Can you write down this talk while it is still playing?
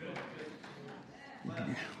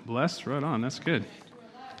Blessed? Right on. That's good.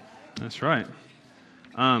 That's right.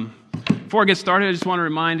 Before I get started, I just want to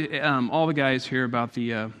remind all the guys here about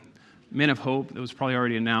the Men of Hope. That was probably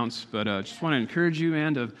already announced, but just want to encourage you,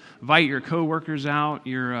 man, to invite your coworkers out,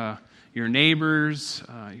 your neighbors,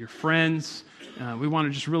 your friends. We want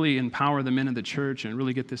to just really empower the men of the church and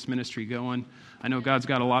really get this ministry going. I know God's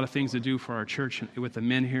got a lot of things to do for our church with the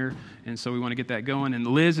men here, and so we want to get that going. And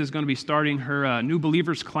Liz is going to be starting her New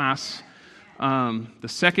Believers class the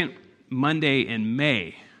second Monday in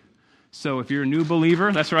May. So if you're a new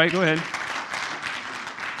believer, that's right, go ahead.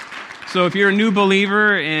 So if you're a new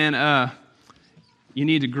believer and you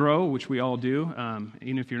need to grow, which we all do,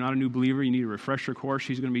 even if you're not a new believer, you need a refresher course.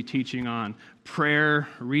 She's going to be teaching on prayer,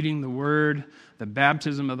 reading the Word, the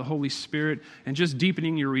baptism of the Holy Spirit, and just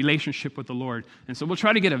deepening your relationship with the Lord. And so we'll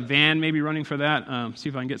try to get a van maybe running for that, see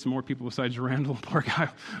if I can get some more people besides Randall. Poor guy,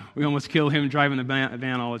 we almost killed him driving the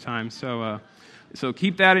van all the time. So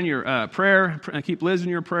keep that in your prayer. Keep Liz in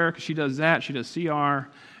your prayer because she does that. She does CR.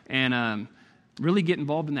 And really get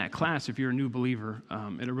involved in that class if you're a new believer.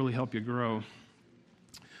 It'll really help you grow.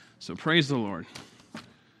 So praise the Lord.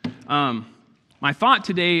 My thought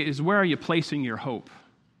today is, where are you placing your hope?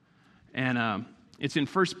 And it's in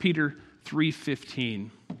 1 Peter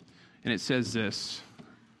 3:15. And it says this: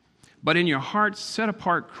 "But in your hearts set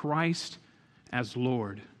apart Christ as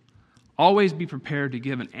Lord. Always be prepared to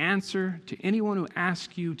give an answer to anyone who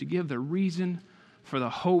asks you to give the reason for the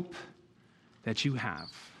hope that you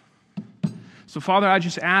have." So, Father, I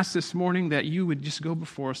just ask this morning that you would just go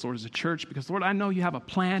before us, Lord, as a church, because, Lord, I know you have a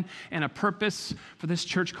plan and a purpose for this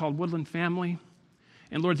church called Woodland Family.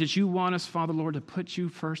 And, Lord, that you want us, Father, Lord, to put you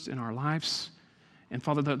first in our lives. And,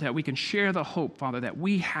 Father, that we can share the hope, Father, that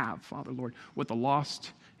we have, Father, Lord, with the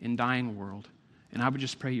lost and dying world. And I would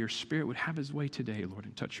just pray your Spirit would have his way today, Lord,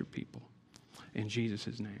 and touch your people. In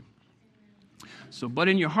Jesus' name. So, but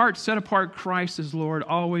in your heart, set apart Christ as Lord.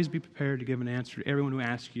 Always be prepared to give an answer to everyone who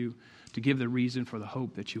asks you to give the reason for the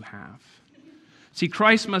hope that you have. See,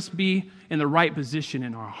 Christ must be in the right position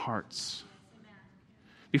in our hearts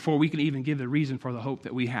before we can even give the reason for the hope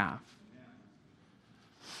that we have.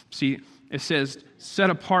 See, it says, set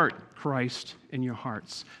apart Christ in your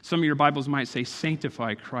hearts. Some of your Bibles might say,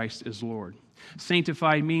 sanctify Christ as Lord.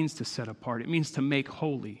 Sanctify means to set apart. It means to make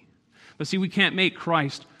holy. But see, we can't make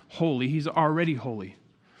Christ holy. He's already holy.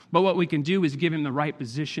 But what we can do is give him the right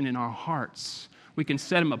position in our hearts. We can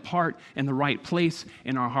set him apart in the right place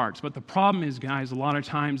in our hearts. But the problem is, guys, a lot of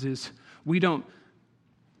times is we don't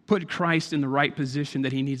put Christ in the right position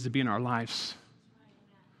that he needs to be in our lives.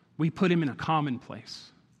 We put him in a common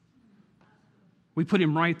place. We put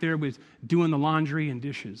him right there with doing the laundry and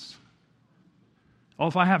dishes. Oh,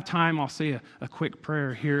 if I have time, I'll say a quick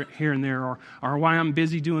prayer here and there. Or while I'm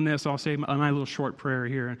busy doing this, I'll say my little short prayer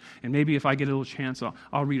here. And maybe if I get a little chance,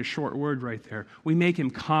 I'll read a short word right there. We make him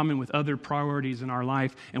common with other priorities in our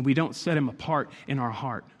life, and we don't set him apart in our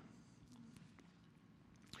heart.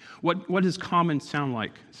 What does common sound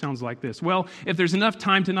like? It sounds like this. Well, if there's enough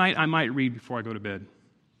time tonight, I might read before I go to bed.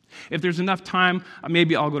 If there's enough time,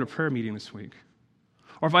 maybe I'll go to prayer meeting this week.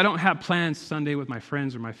 Or if I don't have plans Sunday with my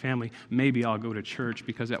friends or my family, maybe I'll go to church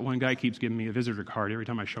because that one guy keeps giving me a visitor card every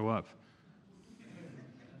time I show up.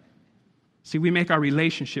 See, we make our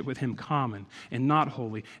relationship with him common and not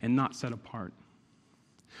holy and not set apart.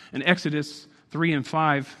 In Exodus 3 and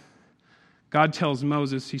 5, God tells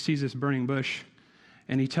Moses, he sees this burning bush,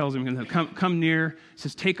 and he tells him, come near. He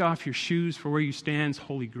says, take off your shoes, for where you stand is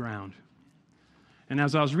holy ground. And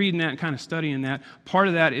as I was reading that and kind of studying that, part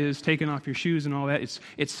of that is taking off your shoes and all that.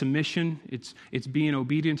 It's submission. It's being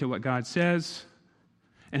obedient to what God says.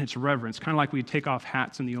 And it's reverence. Kind of like we'd take off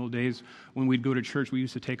hats in the old days. When we'd go to church, we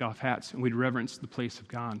used to take off hats and we'd reverence the place of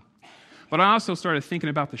God. But I also started thinking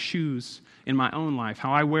about the shoes in my own life,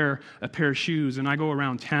 how I wear a pair of shoes and I go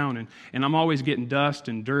around town and I'm always getting dust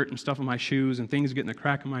and dirt and stuff on my shoes and things get in the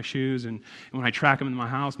crack of my shoes. And when I track them in my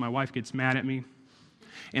house, my wife gets mad at me.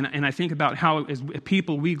 And I think about how as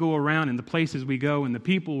people we go around and the places we go and the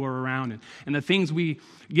people we're around and the things we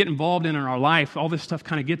get involved in our life, all this stuff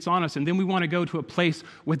kind of gets on us. And then we want to go to a place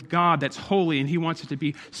with God that's holy and he wants it to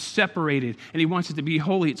be separated and he wants it to be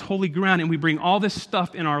holy. It's holy ground and we bring all this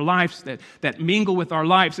stuff in our lives that mingle with our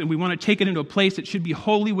lives and we want to take it into a place that should be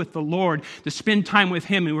holy with the Lord, to spend time with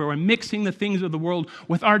him, and we're mixing the things of the world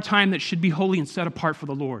with our time that should be holy and set apart for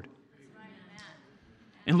the Lord.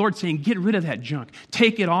 And Lord's saying, get rid of that junk.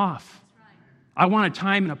 Take it off. I want a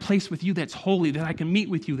time and a place with you that's holy, that I can meet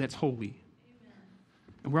with you that's holy.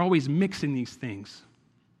 And we're always mixing these things.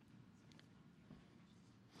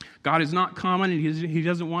 God is not common, and he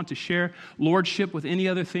doesn't want to share lordship with any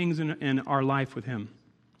other things in our life with him.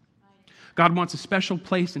 God wants a special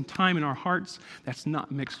place and time in our hearts that's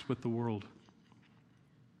not mixed with the world.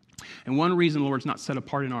 And one reason the Lord's not set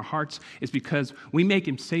apart in our hearts is because we make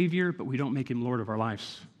him Savior, but we don't make him Lord of our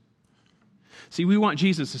lives. See, we want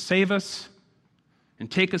Jesus to save us and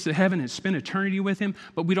take us to heaven and spend eternity with him,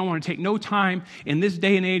 but we don't want to take no time in this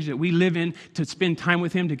day and age that we live in to spend time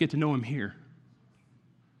with him to get to know him here.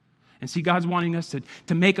 And see, God's wanting us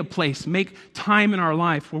to make a place, make time in our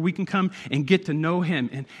life where we can come and get to know him.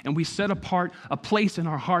 And we set apart a place in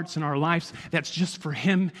our hearts and our lives that's just for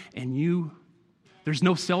him and you. There's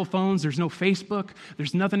no cell phones, there's no Facebook,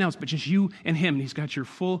 there's nothing else but just you and him. And he's got your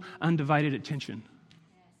full, undivided attention.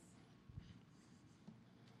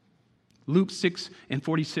 Luke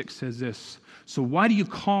 6:46 says this, "So why do you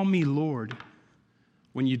call me Lord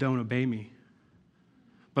when you don't obey me?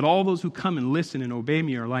 But all those who come and listen and obey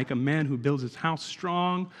me are like a man who builds his house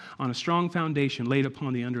strong on a strong foundation laid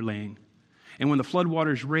upon the underlaying. And when the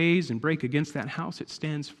floodwaters raise and break against that house, it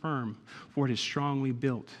stands firm, for it is strongly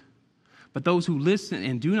built. But those who listen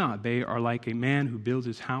and do not obey are like a man who builds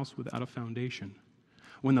his house without a foundation.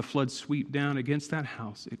 When the floods sweep down against that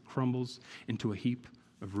house, it crumbles into a heap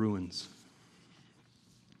of ruins."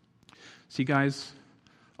 See, guys,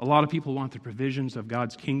 a lot of people want the provisions of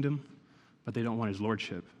God's kingdom, but they don't want his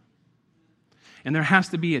lordship. And there has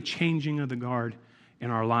to be a changing of the guard in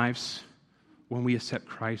our lives when we accept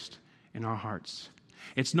Christ in our hearts.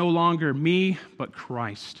 It's no longer me, but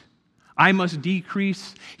Christ. I must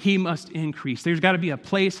decrease, he must increase. There's got to be a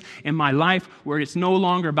place in my life where it's no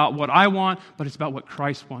longer about what I want, but it's about what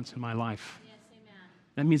Christ wants in my life. Yes, amen.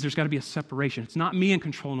 That means there's got to be a separation. It's not me in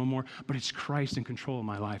control no more, but it's Christ in control of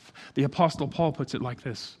my life. The Apostle Paul puts it like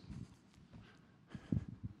this.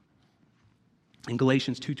 In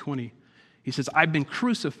Galatians 2:20, he says, "I've been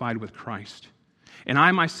crucified with Christ, and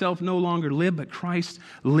I myself no longer live, but Christ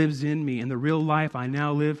lives in me. And the real life I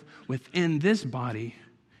now live within this body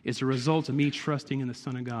is a result of me trusting in the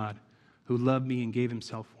Son of God, who loved me and gave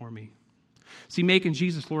himself for me." See, making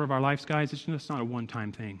Jesus Lord of our lives, guys, it's just not a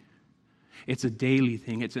one-time thing. It's a daily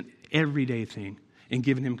thing. It's an everyday thing in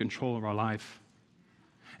giving him control of our life.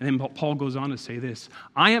 And then Paul goes on to say this,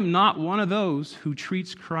 "I am not one of those who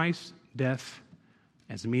treats Christ's death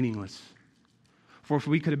as meaningless. For if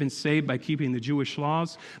we could have been saved by keeping the Jewish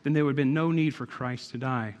laws, then there would have been no need for Christ to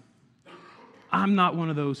die. I'm not one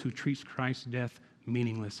of those who treats Christ's death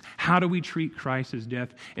meaningless." How do we treat Christ's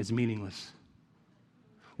death as meaningless?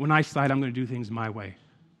 When I decide I'm going to do things my way.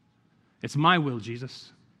 It's my will,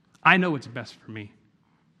 Jesus. I know what's best for me.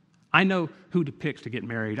 I know who to pick to get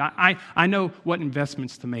married. I know what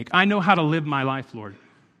investments to make. I know how to live my life, Lord.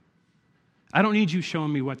 I don't need you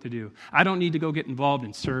showing me what to do. I don't need to go get involved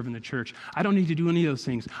and serve in the church. I don't need to do any of those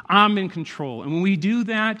things. I'm in control. And when we do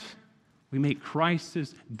that, we make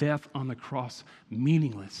Christ's death on the cross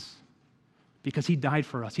meaningless because he died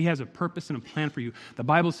for us. He has a purpose and a plan for you. The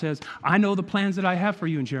Bible says, "I know the plans that I have for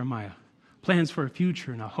you," in Jeremiah. Plans for a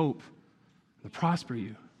future and a hope to prosper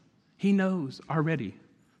you. He knows already.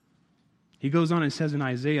 He goes on and says in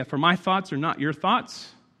Isaiah, "For my thoughts are not your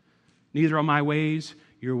thoughts, neither are my ways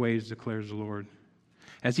your ways, declares the Lord.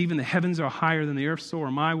 As even the heavens are higher than the earth, so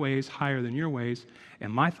are my ways higher than your ways,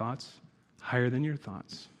 and my thoughts higher than your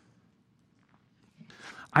thoughts."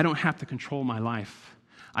 I don't have to control my life.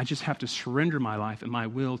 I just have to surrender my life and my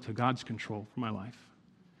will to God's control for my life,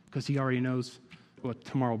 because he already knows what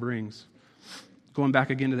tomorrow brings. Going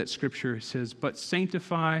back again to that scripture, it says, but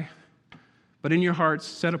in your hearts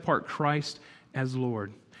set apart Christ as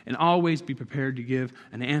Lord. And always be prepared to give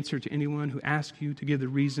an answer to anyone who asks you to give the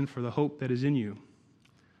reason for the hope that is in you."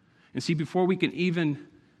 And see, before we can even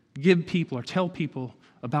give people or tell people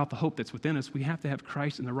about the hope that's within us, we have to have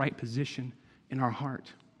Christ in the right position in our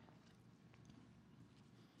heart.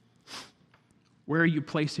 Where are you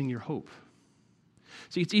placing your hope?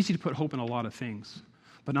 See, it's easy to put hope in a lot of things,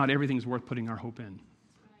 but not everything's worth putting our hope in.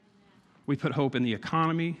 We put hope in the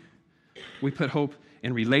economy. We put hope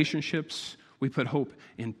in relationships. We put hope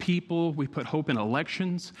in people. We put hope in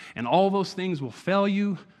elections. And all those things will fail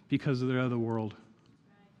you because they're of the world.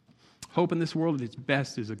 Hope in this world at its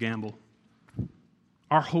best is a gamble.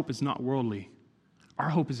 Our hope is not worldly. Our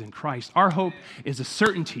hope is in Christ. Our hope is a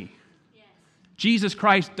certainty. Yes. Jesus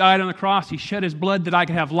Christ died on the cross. He shed his blood that I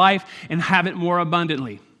could have life and have it more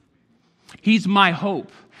abundantly. He's my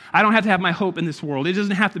hope. I don't have to have my hope in this world. It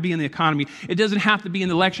doesn't have to be in the economy. It doesn't have to be in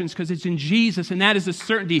the elections, because it's in Jesus, and that is a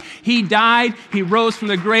certainty. He died. He rose from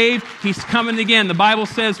the grave. He's coming again. The Bible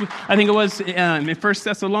says, I think it was in 1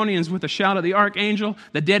 Thessalonians, with a shout of the archangel,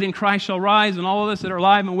 the dead in Christ shall rise, and all of us that are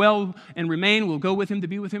alive and well and remain will go with him to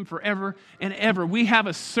be with him forever and ever. We have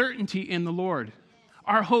a certainty in the Lord.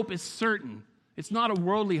 Our hope is certain. It's not a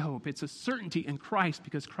worldly hope. It's a certainty in Christ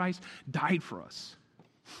because Christ died for us.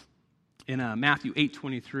 In Matthew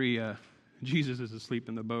 8:23, Jesus is asleep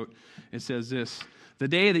in the boat. It says this, "The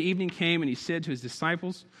day of the evening came, and he said to his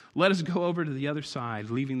disciples, 'Let us go over to the other side,'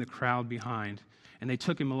 leaving the crowd behind. And they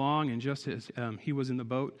took him along, and just as he was in the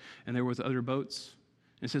boat, and there was other boats,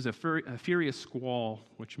 it says a furious squall,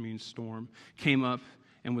 which means storm, came up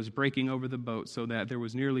and was breaking over the boat so that there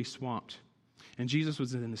was nearly swamped. And Jesus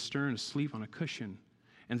was in the stern asleep on a cushion.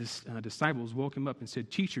 And the disciples woke him up and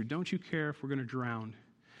said, 'Teacher, don't you care if we're going to drown?'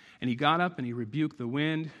 And he got up and he rebuked the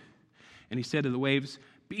wind, and he said to the waves,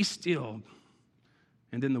 'Be still.'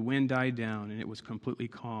 And then the wind died down, and it was completely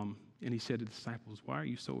calm. And he said to the disciples, 'Why are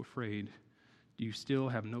you so afraid? Do you still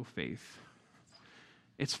have no faith?'"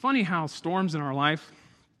 It's funny how storms in our life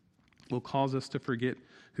will cause us to forget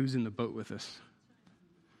who's in the boat with us.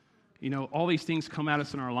 You know, all these things come at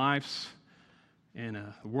us in our lives, and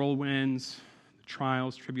the whirlwinds, the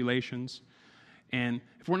trials, tribulations. And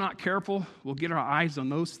if we're not careful, we'll get our eyes on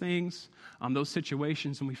those things, on those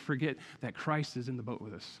situations, and we forget that Christ is in the boat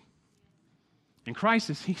with us. And Christ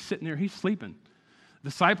he's sitting there, he's sleeping. The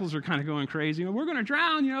disciples are kind of going crazy. We're going to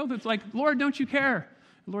drown, It's like, "Lord, don't you care?"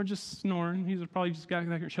 The Lord just snoring. He's probably just got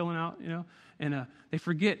there chilling out, And they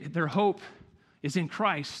forget their hope is in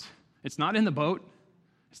Christ. It's not in the boat.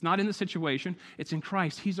 It's not in the situation. It's in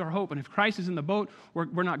Christ. He's our hope. And if Christ is in the boat,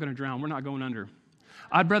 we're not going to drown. We're not going under.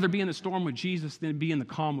 I'd rather be in the storm with Jesus than be in the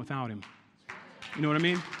calm without him. You know what I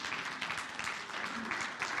mean?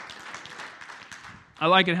 I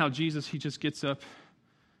like it how Jesus, he just gets up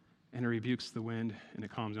and he rebukes the wind and it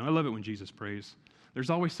calms down. I love it when Jesus prays. There's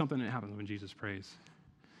always something that happens when Jesus prays.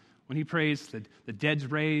 When he prays, the dead's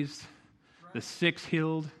raised, the sick's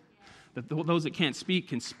healed, those that can't speak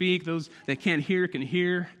can speak, those that can't hear can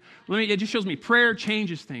hear. It just shows me prayer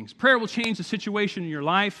changes things. Prayer will change the situation in your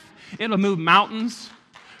life. It'll move mountains.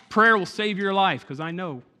 Prayer will save your life, because I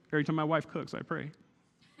know every time my wife cooks, I pray.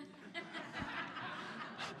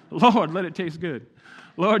 Lord, let it taste good.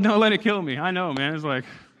 Lord, don't let it kill me. I know, man. It's like,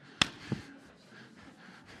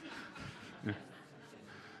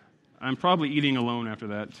 I'm probably eating alone after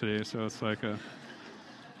that today, so it's like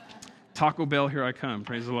Taco Bell, here I come.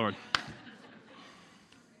 Praise the Lord.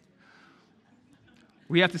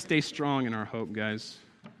 We have to stay strong in our hope, guys.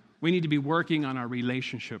 We need to be working on our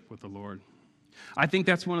relationship with the Lord. I think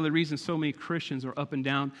that's one of the reasons so many Christians are up and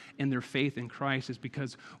down in their faith in Christ, is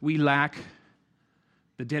because we lack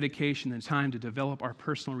the dedication and time to develop our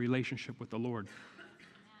personal relationship with the Lord.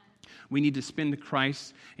 We need to spend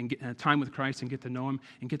Christ and get time with Christ and get to know him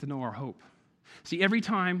and get to know our hope. See, every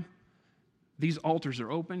time these altars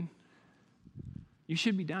are open, you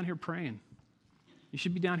should be down here praying. You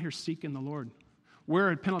should be down here seeking the Lord.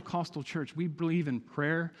 We're a Pentecostal church. We believe in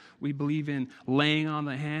prayer. We believe in laying on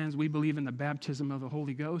the hands. We believe in the baptism of the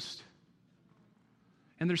Holy Ghost.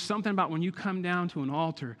 And there's something about when you come down to an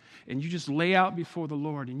altar and you just lay out before the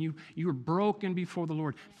Lord and you are broken before the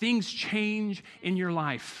Lord, things change in your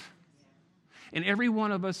life. And every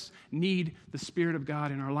one of us need the Spirit of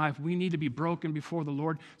God in our life. We need to be broken before the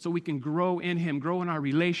Lord so we can grow in him, grow in our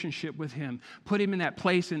relationship with him, put him in that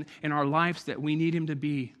place in our lives that we need him to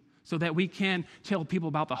be, so that we can tell people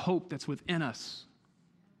about the hope that's within us.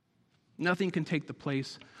 Nothing can take the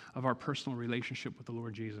place of our personal relationship with the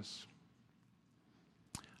Lord Jesus.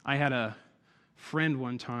 I had a friend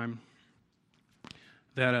one time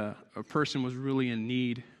that a person was really in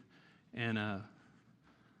need, and I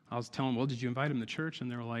was telling them, "Well, did you invite him to church?"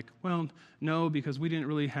 And they were like, "Well, no, because we didn't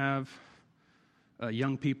really have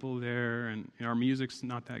young people there, and our music's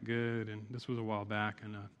not that good." And this was a while back,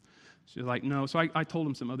 and she's like, "No." So I told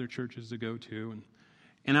him some other churches to go to,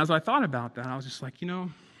 and as I thought about that, I was just like,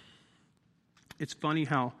 it's funny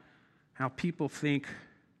how people think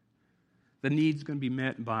the need's going to be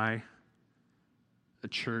met by a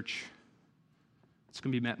church. It's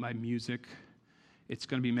going to be met by music. It's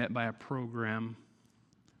going to be met by a program.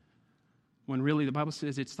 When really the Bible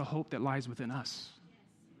says it's the hope that lies within us.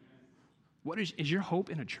 What is your hope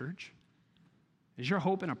in a church? Is your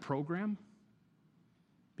hope in a program?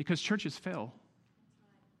 Because churches fail.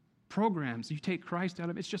 Programs, you take Christ out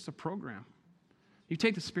of it, it's just a program. You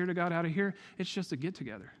take the Spirit of God out of here, it's just a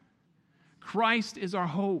get-together. Christ is our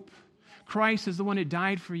hope. Christ is the one that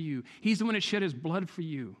died for you. He's the one that shed his blood for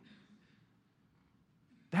you.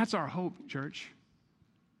 That's our hope, church.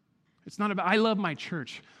 It's not about, I love my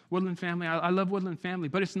church, Woodland Family. I love Woodland Family,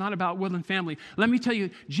 but it's not about Woodland Family. Let me tell you,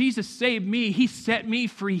 Jesus saved me. He set me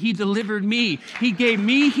free. He delivered me. He gave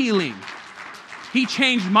me healing. He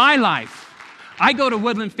changed my life. I go to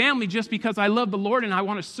Woodland Family just because I love the Lord and I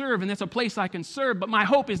want to serve, and that's a place I can serve. But my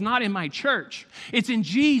hope is not in my church. It's in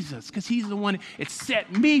Jesus, because he's the one that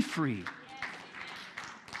set me free.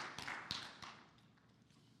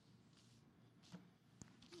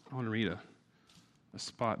 I want to read a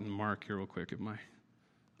spot in Mark here real quick. If my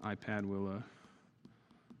iPad will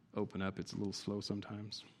open up. It's a little slow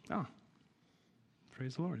sometimes.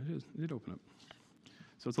 Praise the Lord. It did open up.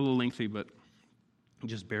 So it's a little lengthy, but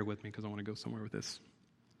just bear with me because I want to go somewhere with this.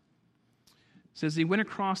 It says he went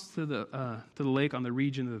across to the lake on the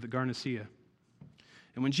region of the Garnesea.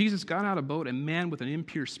 And when Jesus got out of a boat, a man with an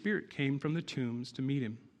impure spirit came from the tombs to meet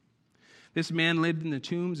him. This man lived in the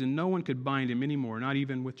tombs, and no one could bind him anymore, not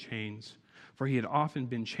even with chains. For he had often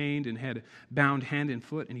been chained and had bound hand and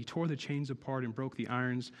foot, and he tore the chains apart and broke the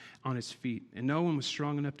irons on his feet. And no one was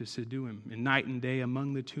strong enough to subdue him. And night and day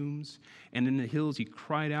among the tombs and in the hills he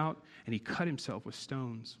cried out, and he cut himself with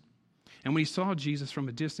stones. And when he saw Jesus from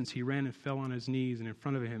a distance, he ran and fell on his knees, and in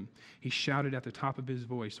front of him he shouted at the top of his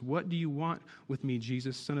voice, "What do you want with me,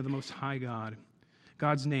 Jesus, Son of the Most High God?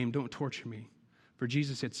 God's name, don't torture me." For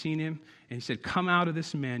Jesus had seen him, and he said, "Come out of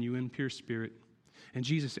this man, you impure spirit." And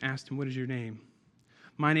Jesus asked him, "What is your name?"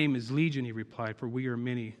 "My name is Legion," he replied, "for we are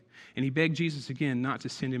many." And he begged Jesus again not to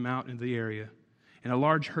send him out into the area. And a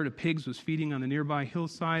large herd of pigs was feeding on the nearby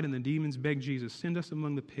hillside, and the demons begged Jesus, "Send us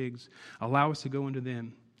among the pigs, allow us to go into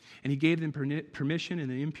them." And he gave them permission, and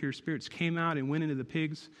the impure spirits came out and went into the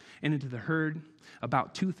pigs and into the herd,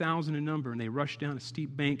 about 2,000 in number, and they rushed down a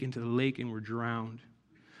steep bank into the lake and were drowned.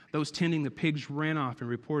 Those tending the pigs ran off and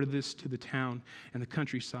reported this to the town and the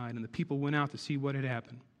countryside, and the people went out to see what had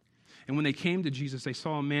happened. And when they came to Jesus, they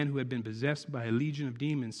saw a man who had been possessed by a legion of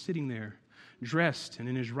demons sitting there, dressed and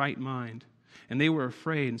in his right mind. And they were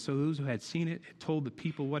afraid, and so those who had seen it had told the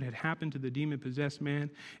people what had happened to the demon-possessed man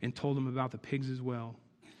and told them about the pigs as well.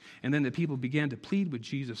 And then the people began to plead with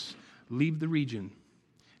Jesus, "Leave the region."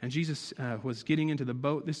 And Jesus was getting into the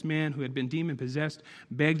boat. This man who had been demon-possessed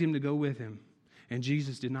begged him to go with him. And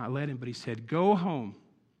Jesus did not let him, but he said, "Go home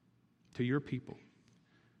to your people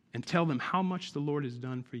and tell them how much the Lord has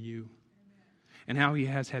done for you and how he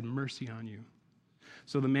has had mercy on you."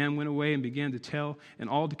 So the man went away and began to tell in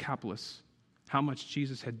all Decapolis how much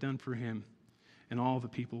Jesus had done for him, and all the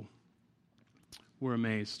people were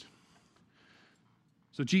amazed.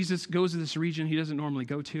 So Jesus goes to this region he doesn't normally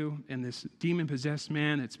go to, and this demon-possessed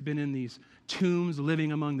man that's been in these tombs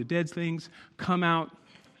living among the dead things come out,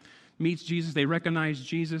 meets Jesus. They recognize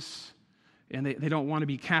Jesus, and they don't want to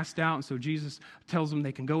be cast out. And so Jesus tells them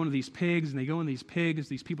they can go into these pigs, and they go in these pigs,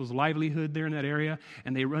 these people's livelihood there in that area,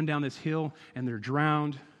 and they run down this hill, and they're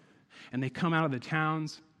drowned. And they come out of the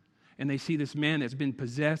towns, and they see this man that's been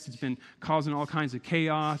possessed. It's been causing all kinds of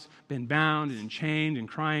chaos, been bound and chained and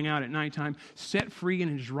crying out at nighttime, set free in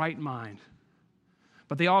his right mind.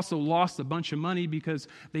 But they also lost a bunch of money because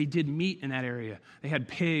they did meat in that area. They had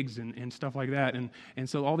pigs and stuff like that. And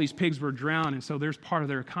so all these pigs were drowned. And so there's part of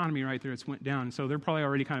their economy right there that's went down. And so they're probably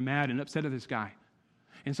already kind of mad and upset at this guy.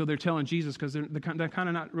 And so they're telling Jesus because they're kind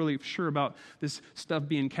of not really sure about this stuff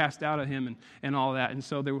being cast out of him and all that. And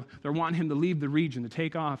so they're wanting him to leave the region, to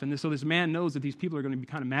take off. And so this man knows that these people are going to be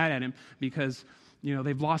kind of mad at him because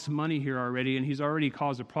they've lost money here already, and he's already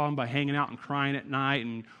caused a problem by hanging out and crying at night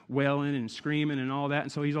and wailing and screaming and all that.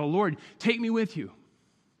 And so he's all, "Lord, take me with you."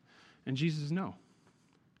 And Jesus says, "No."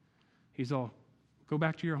 He's all, "Go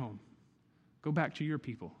back to your home. Go back to your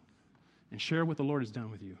people and share what the Lord has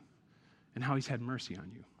done with you and how he's had mercy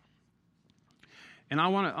on you." And I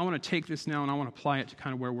want to take this now and I want to apply it to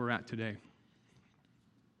kind of where we're at today.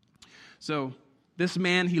 So this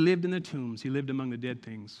man, he lived in the tombs. He lived among the dead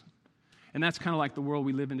things. And that's kind of like the world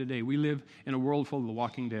we live in today. We live in a world full of the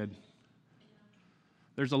walking dead.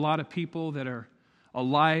 There's a lot of people that are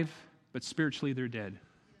alive, but spiritually they're dead.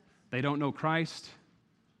 They don't know Christ.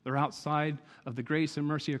 They're outside of the grace and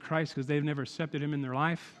mercy of Christ because they've never accepted him in their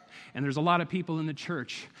life. And there's a lot of people in the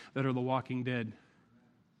church that are the walking dead.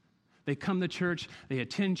 They come to church, they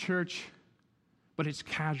attend church, but it's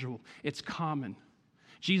casual, it's common.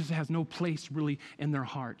 Jesus has no place really in their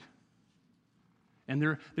heart. And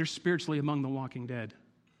they're spiritually among the walking dead.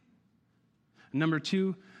 Number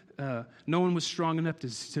two, no one was strong enough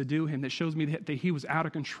to do him. That shows me that he was out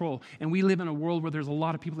of control. And we live in a world where there's a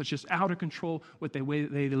lot of people that's just out of control with the way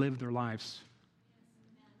they live their lives.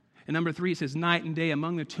 And number three, it says, night and day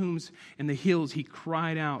among the tombs and the hills, he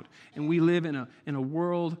cried out. And we live in a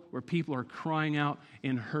world where people are crying out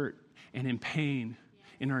in hurt and in pain,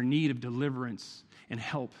 in our need of deliverance and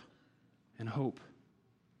help and hope.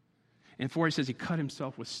 And 4, it says he cut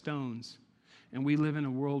himself with stones. And we live in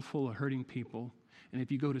a world full of hurting people. And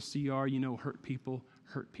if you go to CR, hurt people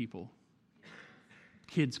hurt people.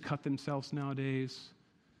 Kids cut themselves nowadays.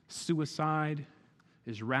 Suicide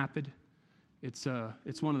is rapid. It's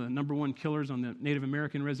one of the number one killers on the Native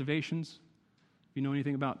American reservations. If you know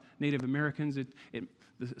anything about Native Americans, the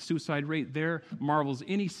suicide rate there marvels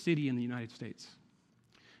any city in the United States.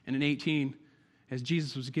 And in 18, as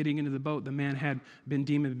Jesus was getting into the boat, the man had been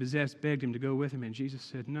demon-possessed, begged him to go with him, and Jesus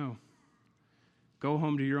said, no. Go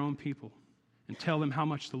home to your own people and tell them how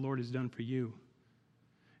much the Lord has done for you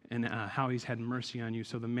and how he's had mercy on you.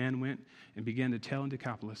 So the man went and began to tell in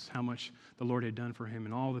Decapolis how much the Lord had done for him,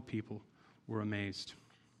 and all the people were amazed.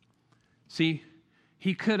 See,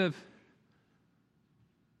 he could have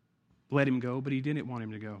let him go, but he didn't want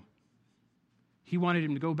him to go. He wanted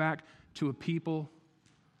him to go back to a people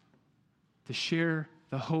to share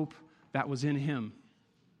the hope that was in him.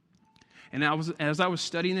 And as I was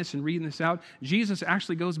studying this and reading this out, Jesus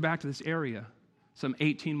actually goes back to this area some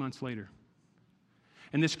 18 months later.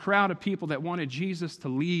 And this crowd of people that wanted Jesus to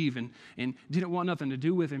leave and didn't want nothing to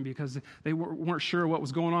do with him because they weren't sure what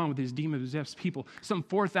was going on with these demon-possessed people. Some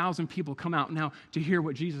 4,000 people come out now to hear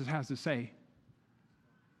what Jesus has to say.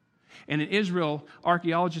 And in Israel,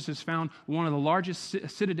 archaeologists have found one of the largest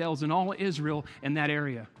citadels in all Israel in that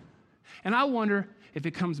area. And I wonder if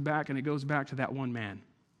it comes back and it goes back to that one man.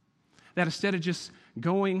 That instead of just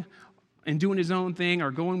going and doing his own thing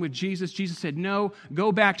or going with Jesus, Jesus said, no,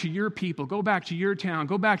 go back to your people, go back to your town,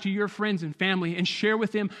 go back to your friends and family and share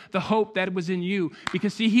with them the hope that was in you.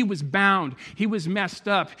 Because see, he was bound, he was messed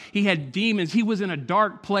up, he had demons, he was in a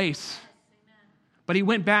dark place. But he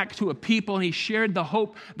went back to a people and he shared the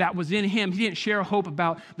hope that was in him. He didn't share hope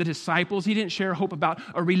about the disciples. He didn't share hope about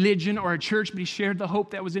a religion or a church, but he shared the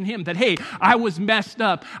hope that was in him. That, hey, I was messed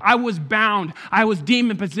up. I was bound. I was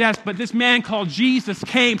demon-possessed. But this man called Jesus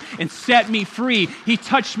came and set me free. He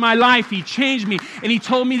touched my life. He changed me. And he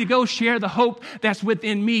told me to go share the hope that's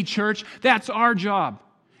within me, church. That's our job.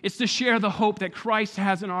 It's to share the hope that Christ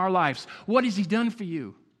has in our lives. What has he done for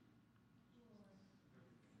you?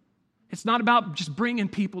 It's not about just bringing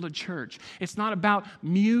people to church. It's not about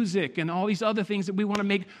music and all these other things that we want to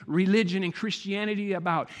make religion and Christianity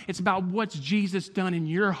about. It's about what's Jesus done in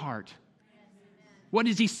your heart. What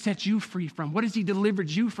has he set you free from? What has he delivered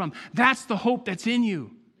you from? That's the hope that's in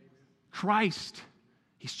you. Christ.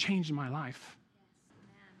 He's changed my life.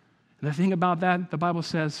 And the thing about that, the Bible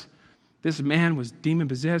says, this man was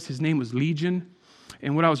demon-possessed. His name was Legion.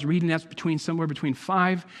 And what I was reading, that's somewhere between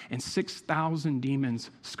 5,000 and 6,000 demons,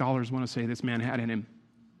 scholars want to say this man had in him.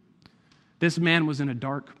 This man was in a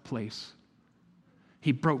dark place.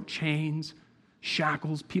 He broke chains,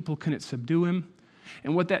 shackles. People couldn't subdue him.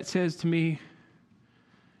 And what that says to me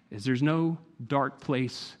is there's no dark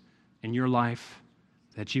place in your life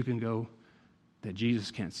that you can go that Jesus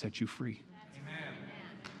can't set you free.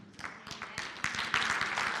 Amen.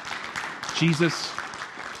 Jesus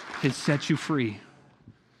has set you free.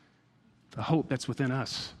 The hope that's within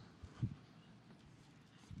us.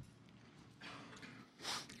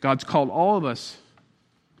 God's called all of us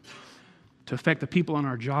to affect the people on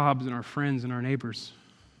our jobs and our friends and our neighbors,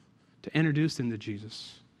 to introduce them to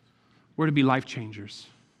Jesus. We're to be life changers.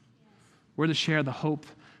 We're to share the hope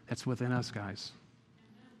that's within us, guys.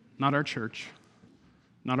 Not our church,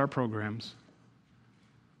 not our programs,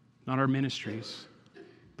 not our ministries,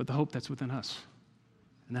 but the hope that's within us,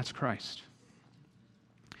 and that's Christ.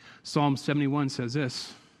 Psalm 71 says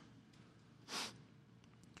this,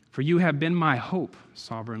 "For you have been my hope,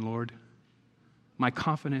 sovereign Lord, my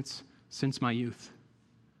confidence since my youth.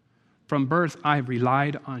 From birth I have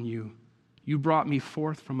relied on you. You brought me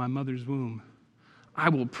forth from my mother's womb. I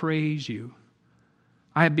will praise you.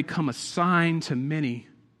 I have become a sign to many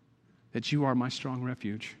that you are my strong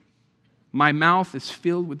refuge. My mouth is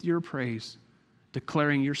filled with your praise,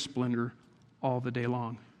 declaring your splendor all the day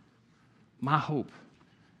long." My hope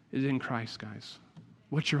is in Christ, guys.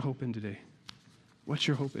 What's your hope in today? What's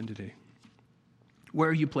your hope in today? Where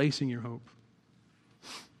are you placing your hope?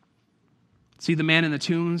 See, the man in the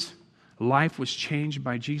tombs, life was changed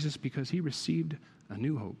by Jesus because he received a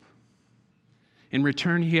new hope. In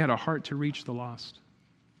return, he had a heart to reach the lost.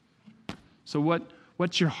 So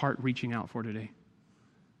what's your heart reaching out for today?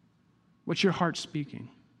 What's your heart speaking?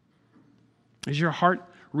 Is your heart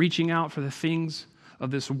reaching out for the things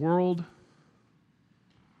of this world,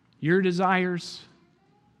 your desires,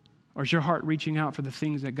 or is your heart reaching out for the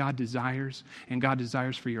things that God desires and God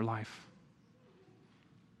desires for your life?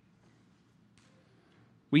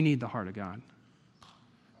 We need the heart of God.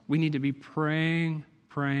 We need to be praying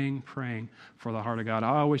for the heart of God. I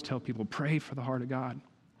always tell people, pray for the heart of God.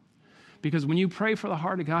 Because when you pray for the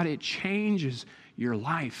heart of God, it changes your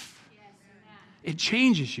life. It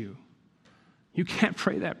changes you. You can't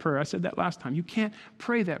pray that prayer. I said that last time. You can't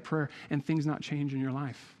pray that prayer and things not change in your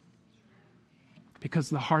life. Because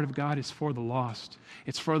the heart of God is for the lost.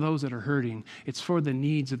 It's for those that are hurting. It's for the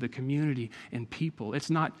needs of the community and people. It's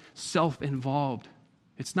not self-involved.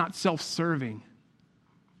 It's not self-serving.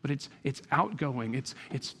 But it's outgoing.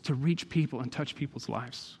 It's to reach people and touch people's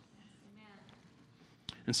lives. Amen.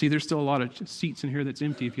 And see, there's still a lot of seats in here that's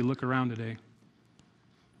empty if you look around today.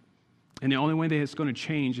 And the only way that it's going to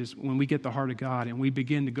change is when we get the heart of God and we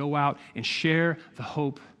begin to go out and share the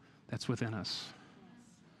hope that's within us.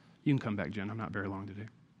 You can come back, Jen. I'm not very long today.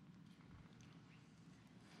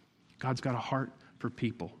 God's got a heart for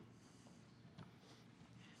people.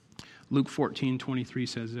 Luke 14:23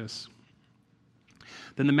 says this.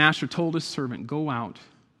 Then the master told his servant, go out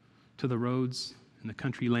to the roads and the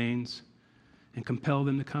country lanes and compel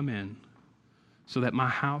them to come in so that my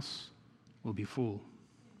house will be full.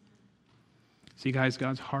 See, guys,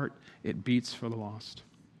 God's heart, it beats for the lost.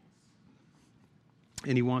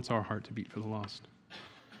 And he wants our heart to beat for the lost.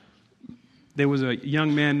 There was a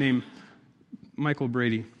young man named Michael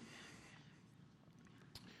Brady.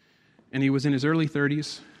 And he was in his early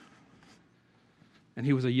 30s. And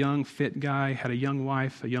he was a young, fit guy, had a young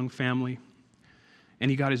wife, a young family. And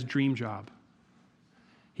he got his dream job.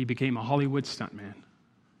 He became a Hollywood stuntman.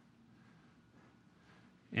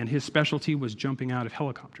 And his specialty was jumping out of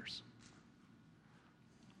helicopters.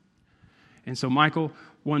 And so Michael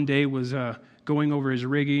one day was going over his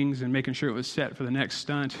riggings and making sure it was set for the next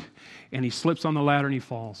stunt. And he slips on the ladder and he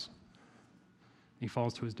falls. He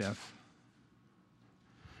falls to his death.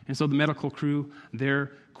 And so the medical crew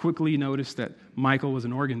there quickly noticed that Michael was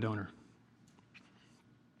an organ donor.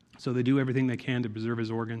 So they do everything they can to preserve his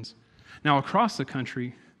organs. Now across the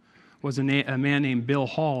country was a man named Bill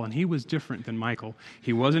Hall, and he was different than Michael.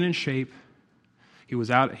 He wasn't in shape. He was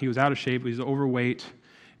out of shape. He was overweight.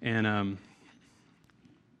 And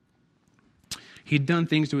he'd done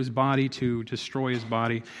things to his body to destroy his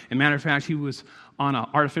body. As a matter of fact, he was on an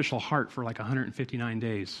artificial heart for like 159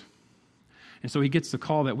 days. And so he gets the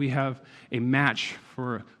call that we have a match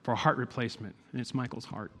for a heart replacement, and it's Michael's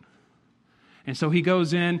heart. And so he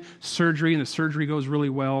goes in, surgery, and the surgery goes really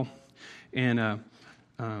well. And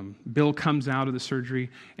Bill comes out of the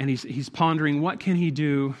surgery, and he's pondering what can he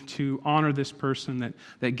do to honor this person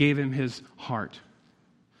that gave him his heart.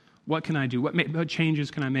 What can I do? What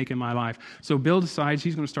changes can I make in my life? So Bill decides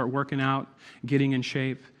he's going to start working out, getting in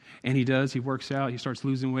shape, and he does. He works out, he starts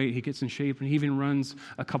losing weight, he gets in shape, and he even runs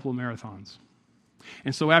a couple of marathons.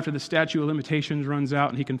 And so after the statute of limitations runs out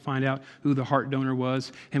and he can find out who the heart donor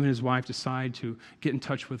was, him and his wife decide to get in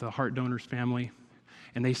touch with the heart donor's family.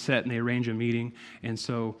 And they set and they arrange a meeting. And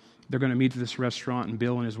so they're going to meet at this restaurant, and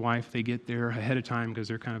Bill and his wife, they get there ahead of time because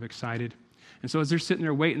they're kind of excited. And so as they're sitting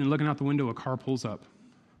there waiting and looking out the window, a car pulls up.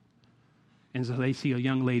 And so they see a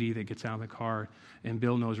young lady that gets out of the car, and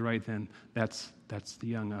Bill knows right then that's the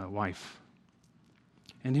young wife.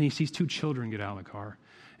 And then he sees two children get out of the car.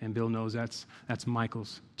 And Bill knows that's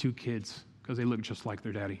Michael's two kids because they look just like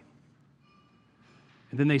their daddy.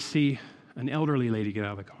 And then they see an elderly lady get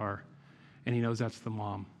out of the car, and he knows that's the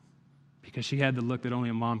mom because she had the look that only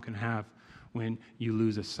a mom can have when you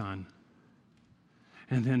lose a son.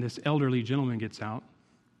 And then this elderly gentleman gets out,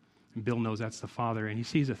 and Bill knows that's the father, and he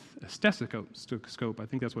sees a stethoscope. I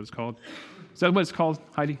think that's what it's called. Is that what it's called,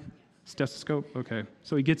 Heidi? Stethoscope? Okay.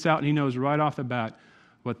 So he gets out, and he knows right off the bat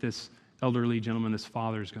what this elderly gentleman, this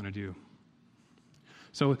father, is going to do.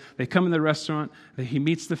 So they come in the restaurant, he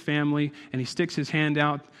meets the family, and he sticks his hand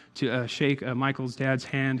out to shake Michael's dad's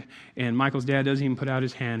hand, and Michael's dad doesn't even put out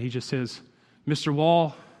his hand. He just says, Mr.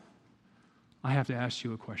 Wall, I have to ask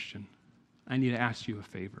you a question. I need to ask you a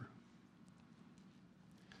favor.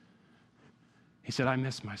 He said, I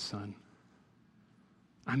miss my son.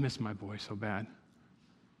 I miss my boy so bad.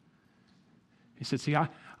 He said, see, I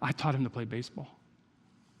taught him to play baseball.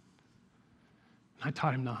 I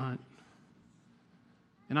taught him to hunt.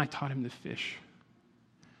 And I taught him to fish.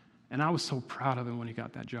 And I was so proud of him when he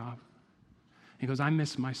got that job. He goes, I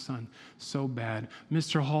miss my son so bad.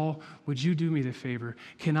 Mr. Hall, would you do me the favor?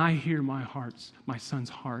 Can I hear my son's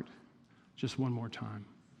heart just one more time?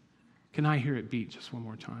 Can I hear it beat just one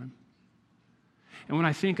more time? And when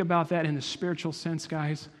I think about that in the spiritual sense,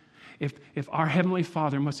 guys, if our Heavenly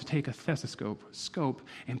Father must take a scope,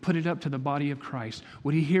 and put it up to the body of Christ,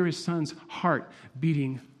 would he hear his son's heart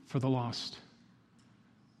beating for the lost?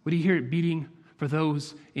 Would he hear it beating for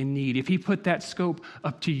those in need? If he put that scope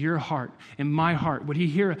up to your heart and my heart, would he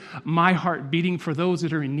hear my heart beating for those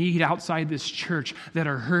that are in need outside this church, that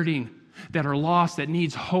are hurting, that are lost, that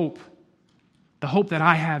needs hope, the hope that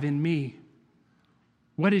I have in me?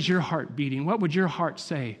 What is your heart beating? What would your heart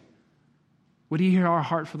say? Would he hear our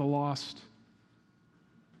heart for the lost?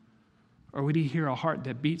 Or would he hear a heart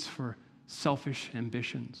that beats for selfish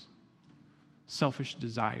ambitions, selfish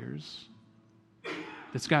desires,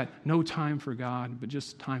 that's got no time for God, but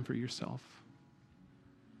just time for yourself?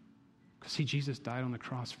 Because see, Jesus died on the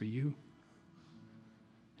cross for you.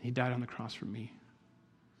 He died on the cross for me.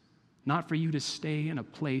 Not for you to stay in a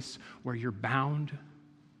place where you're bound,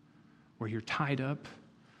 where you're tied up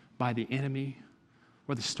by the enemy,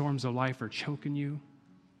 where the storms of life are choking you.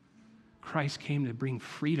 Christ came to bring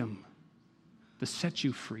freedom, to set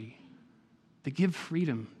you free, to give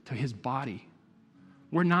freedom to his body.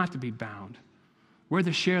 We're not to be bound. We're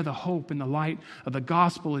to share the hope and the light of the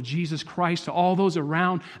gospel of Jesus Christ to all those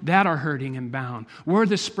around that are hurting and bound. We're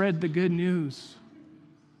to spread the good news.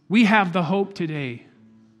 We have the hope today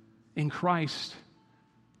in Christ,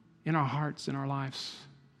 in our hearts, in our lives.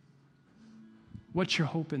 What's your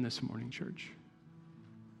hope in this morning, church?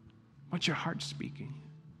 What's your heart speaking?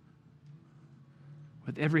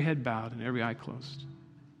 With every head bowed and every eye closed.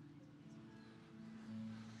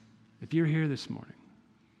 If you're here this morning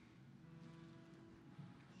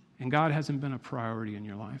and God hasn't been a priority in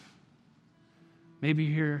your life, maybe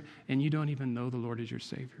you're here and you don't even know the Lord as your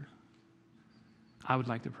Savior, I would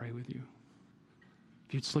like to pray with you.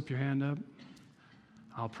 If you'd slip your hand up,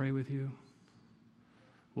 I'll pray with you.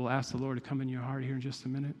 We'll ask the Lord to come in your heart here in just a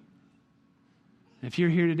minute. And if you're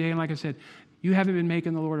here today, and like I said, you haven't been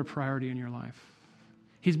making the Lord a priority in your life.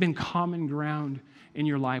 He's been common ground in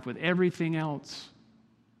your life with everything else.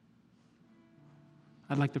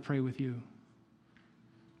 I'd like to pray with you.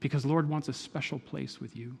 Because the Lord wants a special place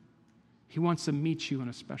with you. He wants to meet you in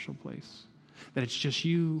a special place. That it's just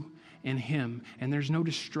you and him, and there's no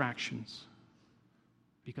distractions.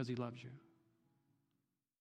 Because he loves you.